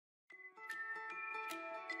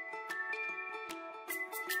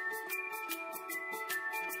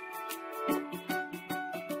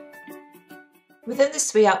Within the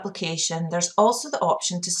Sway application, there's also the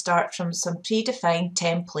option to start from some predefined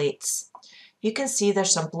templates. You can see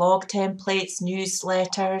there's some blog templates,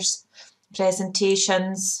 newsletters,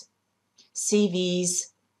 presentations,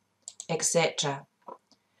 CVs, etc.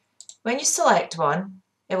 When you select one,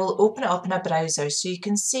 it will open it up in a browser so you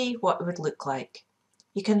can see what it would look like.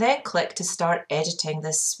 You can then click to start editing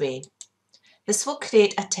this Sway. This will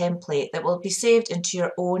create a template that will be saved into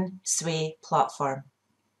your own Sway platform.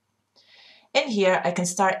 In here I can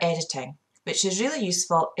start editing, which is really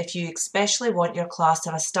useful if you especially want your class to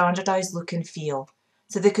have a standardised look and feel,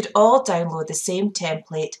 so they could all download the same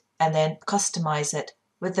template and then customise it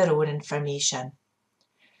with their own information.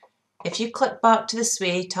 If you click back to the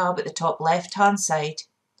Sway tab at the top left hand side,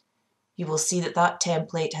 you will see that that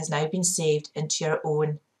template has now been saved into your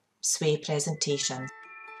own Sway presentation.